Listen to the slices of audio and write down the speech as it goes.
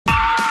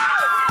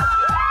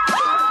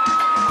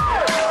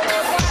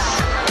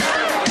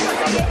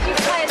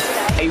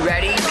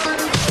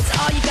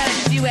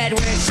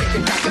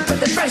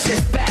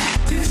freshness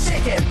back. Do the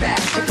shake it back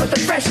and put the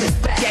freshness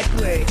back.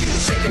 Jedward. Do the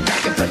shake it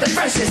back and put the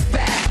freshness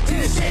back. Do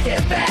the shake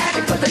it back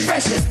and put the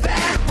freshness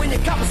back. When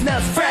your carpet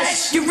smells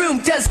fresh, your room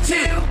does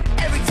too.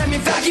 Every time you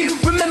value,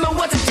 remember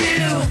what to do.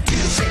 Do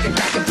the shake it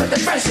back and put the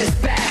freshness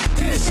back.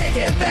 Do the shake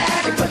it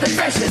back and put the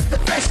freshness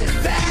back. Do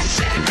the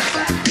shake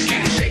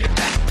it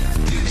back.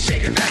 Do the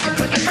shake it back and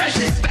put the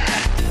freshness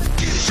back.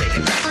 Do the shake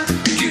it back.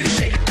 Do the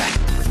shake it back.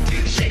 Do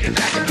the shake it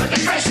back and put the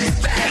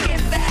freshness back.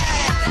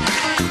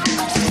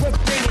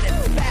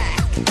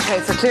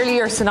 Okay, so clearly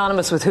you're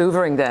synonymous with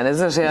hoovering then, is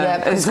it? Yeah,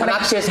 because when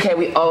actually as a kid,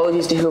 we always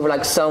used to hoover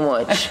like so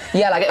much.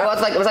 Yeah, like it was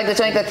like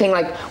that thing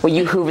like where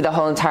you hoover the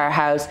whole entire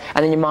house,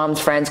 and then your mom's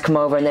friends come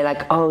over and they're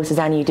like, "Oh,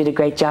 Susanna, you did a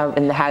great job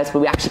in the house,"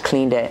 but we actually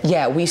cleaned it.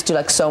 Yeah, we used to do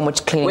like so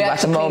much cleaning. We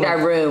actually cleaned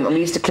our room, and we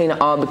used to clean it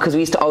all because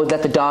we used to always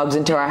let the dogs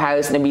into our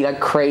house and it'd be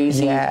like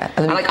crazy. Yeah,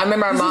 and like I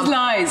remember our mom. This is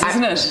lies,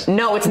 isn't it?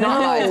 No, it's not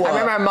lies. I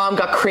remember our mom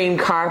got cream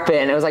carpet,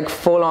 and it was like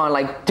full on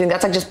like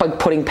that's like just like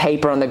putting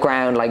paper on the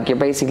ground. Like you're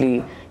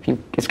basically.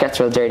 It gets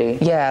real dirty.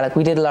 Yeah, like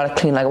we did a lot of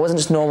cleaning. Like it wasn't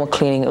just normal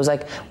cleaning. It was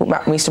like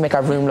we used to make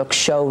our room look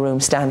showroom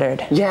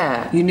standard.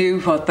 Yeah. You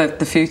knew what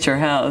the future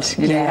held.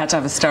 You knew you had to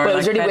have a star. But it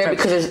was really weird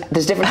because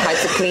there's different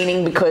types of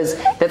cleaning because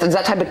there's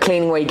that type of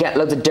cleaning where you get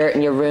loads of dirt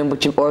in your room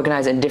but you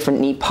organise it in different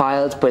neat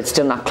piles but it's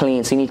still not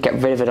clean, so you need to get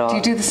rid of it all. Do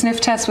you do the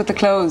sniff test with the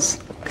clothes?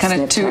 Kind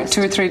of two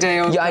or 3 day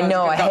old. Yeah, I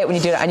know. I hate when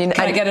you do that. Can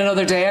I get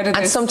another day out of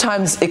this? And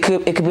sometimes it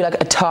could be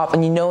like a top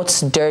and you know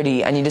it's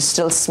dirty and you just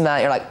still smell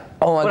it. You're like,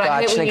 oh my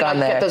god, shouldn't have gone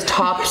there. Get those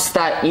tops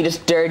that you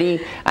just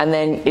dirty and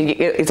then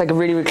it's like a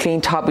really, really clean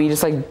top but you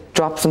just like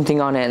drop something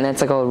on it and then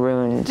it's like all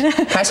ruined. Can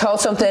I tell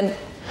something?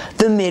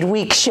 The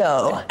Midweek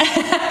Show.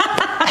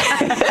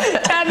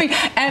 Tell me,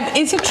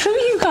 is it true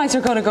you guys are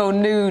going to go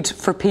nude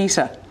for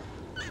PETA?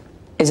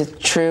 Is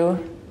it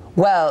true?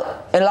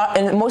 Well,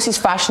 in most of these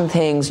fashion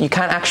things, you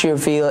can't actually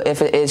reveal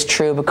if it is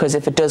true because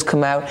if it does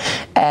come out,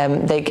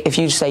 if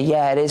you just say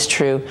yeah, it is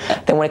true,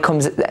 then when it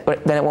comes,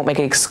 then it won't make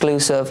it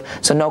exclusive.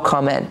 So no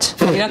comment.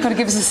 You're not going to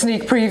give us a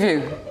sneak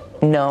preview?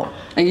 No.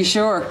 Are you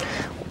sure?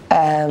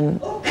 No.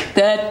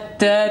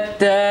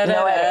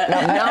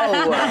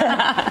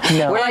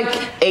 We're like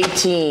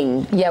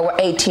 18. Yeah, we're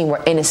 18.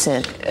 We're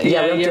innocent.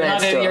 Yeah,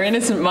 you're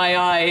innocent, my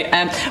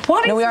eye.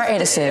 We are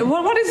innocent.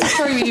 What is the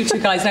story with you two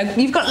guys? Now,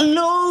 you've got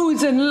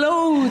loads and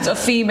loads of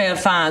female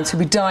fans who'd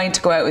be dying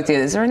to go out with you.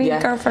 Is there any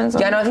girlfriends?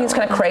 Yeah, no, I think it's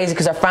kind of crazy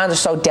because our fans are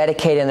so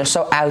dedicated and they're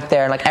so out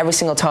there. And like every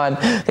single time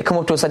they come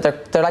up to us, like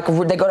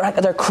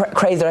they're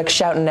crazy. They're like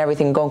shouting and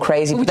everything, going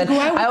crazy. Would you go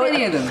out with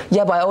any of them?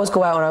 Yeah, but I always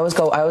go out and I always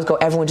go.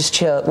 Everyone just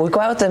chill. We'd go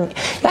out with them.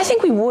 Yeah, I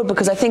think we would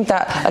because I think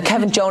that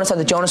Kevin Jonas of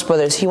the Jonas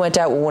Brothers, he went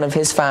out with one of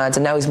his fans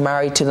and now he's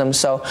married to them.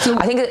 So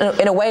I think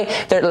in a way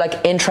they're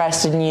like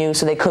interested in you,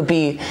 so they could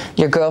be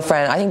your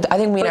girlfriend. I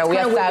think we have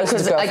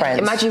thousands of girlfriends. Like,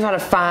 imagine you've had a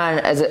fan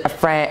as a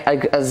friend,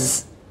 like,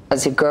 as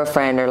your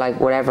girlfriend or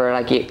like whatever,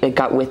 like you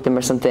got with them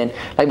or something.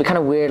 Like it'd be kind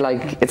of weird.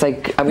 Like it's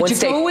like would you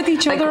go with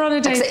each other on a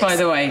date? By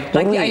the way,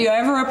 like are you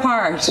ever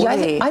apart? Yeah,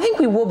 I think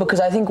we would because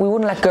I think we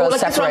wouldn't let girls separate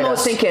us. That's what I'm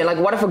always thinking. Like,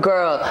 what if a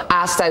girl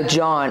asks out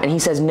John and he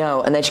says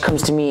no, and then she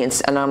comes to me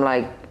and I'm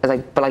like. How do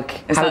you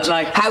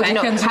know?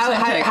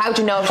 How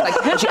do you know? Like,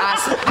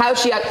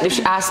 if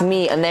she asked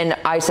me and then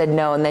I said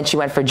no and then she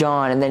went for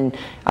John and then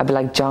I'd be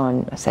like,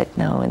 John, I said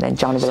no, and then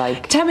John would be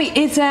like. Tell me,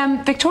 is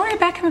Victoria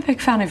Beckham a big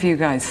fan of you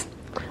guys?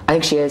 I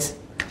think she is.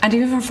 And do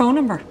you have her phone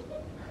number?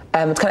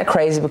 It's kind of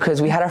crazy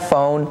because we had her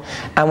phone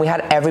and we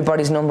had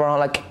everybody's number on,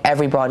 like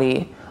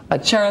everybody.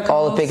 Like Cheryl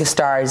all the biggest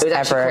stars ever. It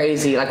was actually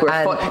crazy. Like do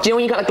you know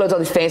when you got like loads of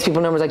all these famous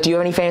people numbers? Like, do you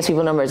have any famous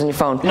people numbers on your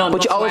phone? No,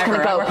 but you always kind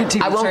of go,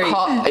 I won't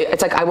call.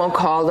 It's like I won't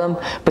call them.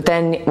 But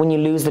then when you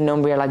lose the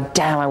number, you're like,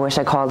 damn, I wish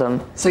I called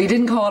them. So you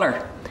didn't call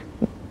her?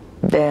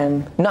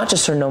 Not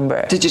just her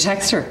number. Did you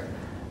text her?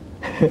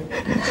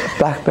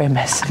 BlackBerry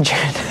Messenger.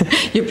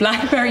 Your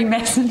BlackBerry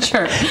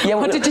Messenger. Yeah.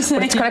 What did you say?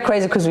 But it's kind of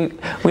crazy because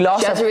we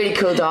lost. She has a really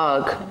cool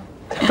dog.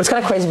 But it's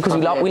kind of crazy because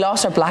we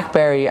lost our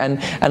BlackBerry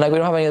and like we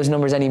don't have any of those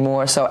numbers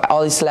anymore. So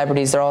all these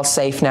celebrities, they're all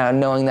safe now,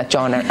 knowing that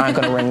John aren't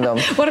going to ring them.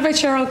 What about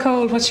Cheryl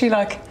Cole? What's she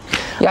like?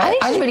 Yeah, I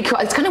think she's really cool.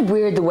 It's kind of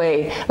weird the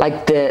way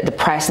like the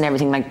press and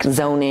everything like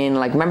zone in.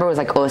 Like remember it was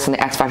like us and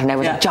the X Factor and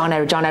everyone was like John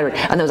Edward,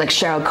 and there was like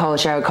Cheryl Cole.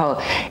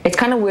 It's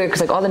kind of weird because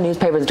like all the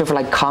newspapers and stuff are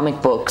like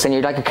comic books and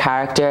you're like a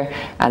character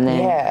and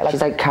then she's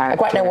like character.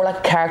 Like right now we're like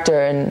a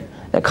character in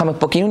a comic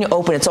book. You know when you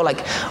open it, it's all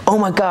like, oh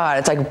my god,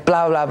 it's like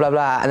blah blah blah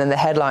blah, and then the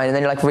headline, and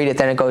then you like read it,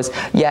 then it goes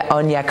confirmed.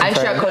 And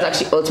Cheryl Cole's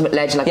actually ultimate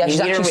legend. Like,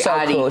 she's actually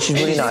so cool.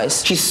 She's really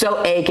nice. She's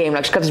so A game.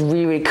 Like she's got this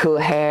really really cool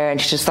hair,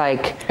 and she's just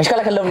like, and she's got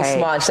like a lovely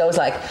smile. She's always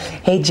like,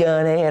 hey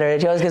Johnny,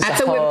 she always gives a hug. That's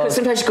so weird because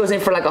sometimes she goes in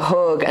for like a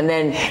hug, and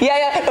then do you know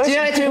what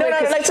I mean? No,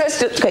 like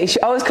so she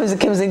always comes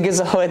in and gives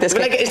a hug. This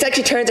like it's like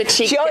she turns her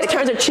cheek. She always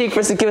turns her cheek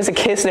for us to give us a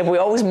kiss, and we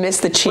always miss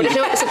the cheek.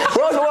 We're always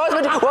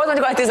meant to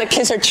go like this, like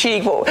kiss her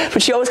cheek,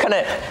 but she always kind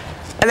of.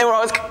 And then we're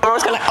always kind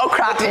of like, oh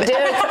crap,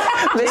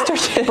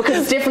 Mr. Because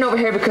it's different over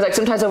here because like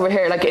sometimes over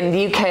here, like in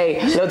the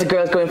UK, loads of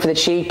girls go in for the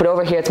cheek, but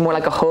over here it's more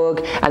like a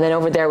hug. And then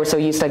over there we're so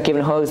used to like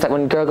giving hugs that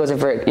when a girl goes in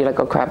for it, you're like,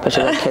 oh crap, I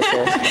should like kiss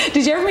her.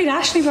 Did you ever meet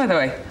Ashley, by the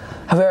way?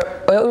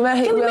 Have we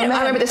met? I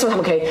remember this one.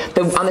 Okay,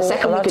 on the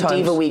second week of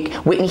Diva Week,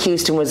 Whitney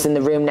Houston was in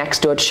the room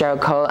next door to Cheryl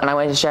Cole, and I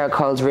went to Cheryl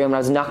Cole's room and I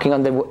was knocking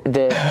on the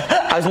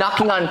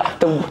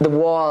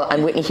wall,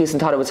 and Whitney Houston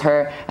thought it was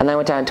her, and then I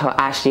went down and told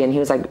Ashley, and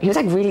he's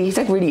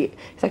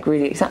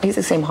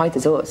the same height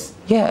as us.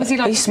 Yeah, Was he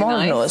like he's smaller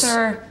than us.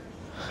 Or?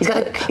 He's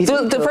got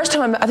The first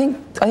time I think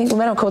we met him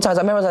a couple times.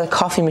 I remember I was at a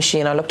coffee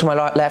machine. I looked to my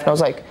left and I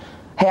was like,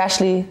 "Hey,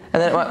 Ashley,"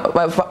 and then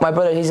my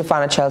brother, he's a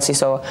fan of Chelsea,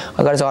 so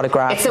I got his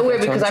autograph. It's so weird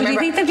because I Do you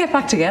remember. think they'll get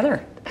back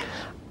together?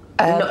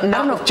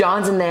 Not if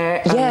John's in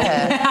there.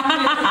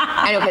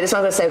 Yeah. And okay, this is what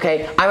I'm gonna say.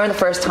 Okay, I remember the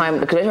first time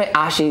because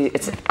Ashley.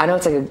 I know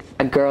it's like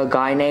a girl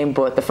guy name,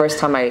 but the first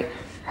time I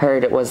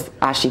heard it was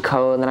Ashley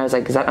Cole, and then I was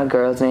like, "Is that a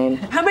girl's name?"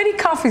 How many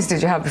coffees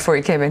did you have before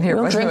you came in here?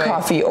 We don't drink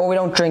coffee, or we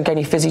don't drink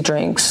any fizzy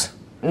drinks.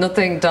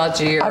 Nothing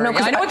dodgy. Or, I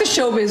know what the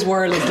showbiz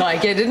world is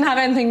like. You didn't have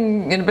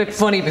anything a bit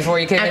funny before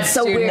you came in. It's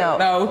so weird.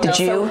 No. Did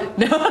you?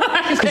 No.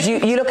 Because you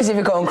look as if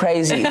you're going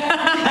crazy.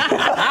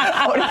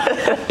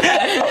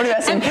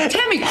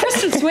 Tell me,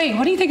 Crystal Swing.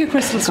 What do you think of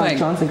Crystal Swing?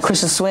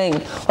 Crystal Swing.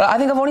 Well, I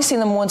think I've only seen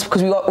them once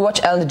because we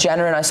watched Ellen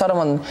DeGeneres, and I saw them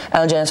on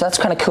Ellen DeGeneres, so that's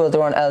kind of cool that they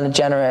were on Ellen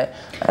DeGeneres.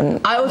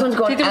 And I always want to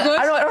go. Do you think they're good?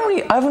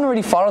 I haven't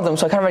really followed them,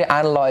 so I can't really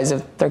analyse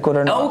if they're good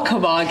or not. Oh,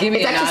 come on, give me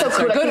It's an actually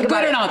so answer. cool,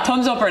 Good or not?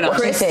 Thumbs up or not?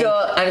 Crystal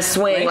and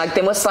Swing, like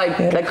they must like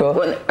cool.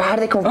 how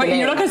do they come up with the You're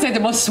name? not going to say they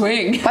must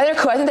swing. But they're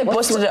cool. I think they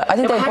busted it. I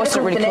think No, they how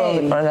busted it did they really come up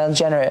cool with on Ellen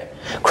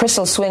DeGeneres.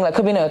 Crystal Swing, like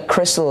could be in a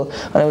crystal,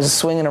 and it was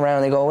swinging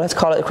around. And they go, let's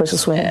call it a crystal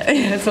swing.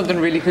 It's something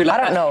really cool.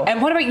 Like I don't know.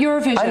 And what about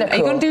Eurovision? I know, Are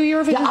you going to do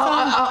Eurovision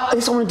song?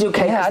 This one to do.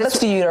 Okay, Yeah, let's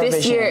do Eurovision.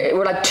 This year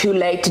we're like too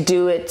late to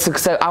do it,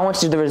 so I want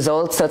to do the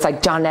results. So it's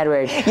like John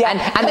Edward. Yeah, and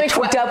coming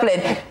from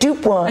Dublin,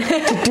 Dupe one,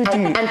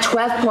 and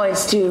 12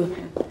 points to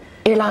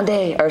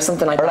Irlandais or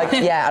something like or that.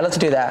 like yeah, I'd love to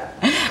do that.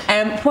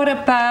 What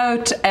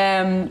about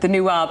the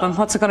new album?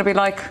 What's it going to be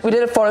like? We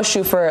did a photo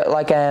shoot for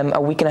like a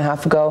week and a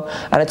half ago,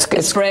 and it's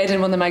Sprayed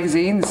in one of the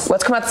magazines. Well,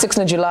 it's coming out the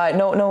 6th of July.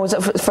 No, it was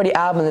for the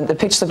album. And the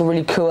pictures look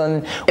really cool,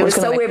 and It was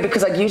so weird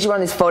because like usually we're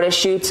on these photo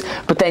shoots,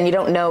 but then you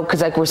don't know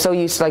because like we're so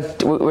used to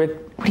like we're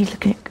what are you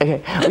looking at?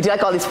 Okay. We do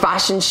like all these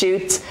fashion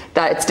shoots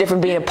that it's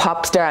different being a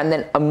pop star and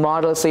then a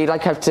model, so you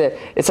like have to,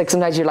 it's like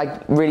sometimes you're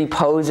like really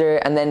poser,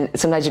 and then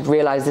sometimes you'd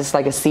realise this is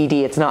like a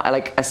CD, it's not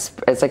like it's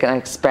like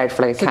a spread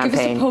for like a So campaign. give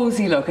us a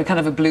posy look, a kind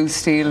of a blue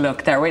steel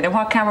look there. Wait, now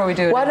what camera are we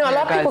doing? Well, no, a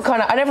lot of people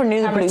kind of, I never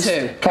knew Camera the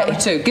blue. two. Camera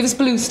two. Give us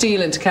blue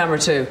steel into camera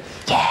two.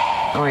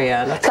 Yeah. Oh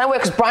yeah. It's kind of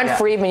weird because Brian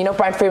Friedman, you know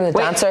Brian Friedman, the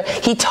dancer,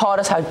 he taught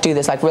us how to do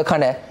this, like real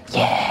kind of,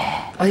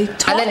 yeah. Oh, he And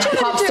taught then you how to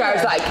pop do stars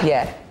it? like,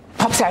 Yeah.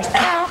 Pop stars.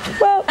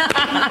 Well.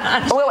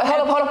 Oh, wait,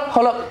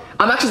 hold up.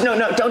 I'm actually,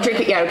 no, don't drink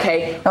it yet,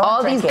 okay? No,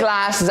 all drink these it.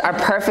 glasses are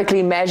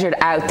perfectly measured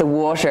out the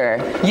water.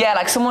 Yeah,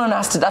 like someone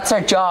has to, that's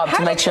their job How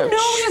to make did sure. you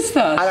notice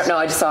that? I don't know,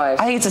 I just saw it.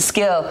 I think it's a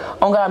skill.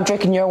 Oh God, I'm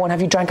drinking your one.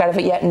 Have you drank out of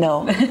it yet?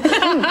 No.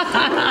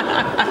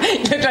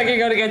 You look like you're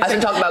going to get As I'm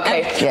sick. talking about,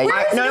 okay. Yeah,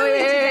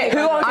 Wait. Who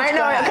owns I this know,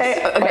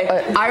 glass?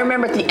 okay. I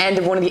remember at the end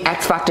of one of the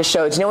X Factor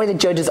shows, you know where the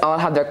judges all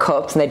have their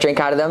cups and they drink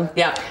out of them?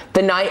 Yeah.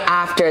 The night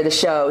after the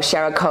show,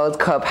 Cheryl Cole's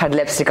cup had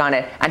lipstick on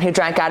it. And who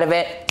drank out of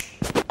it?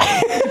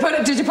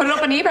 Did you put it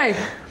up on eBay?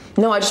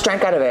 No, I just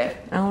drank out of it.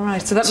 All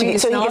right, so that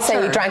means So you could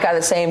say you drank out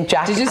of the same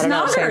jacket. Did you I don't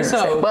know, snort her? same-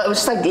 So Well, it was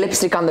just like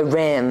lipstick on the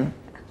rim.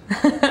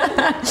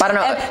 But I don't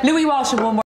know. Louis Walsh and one more.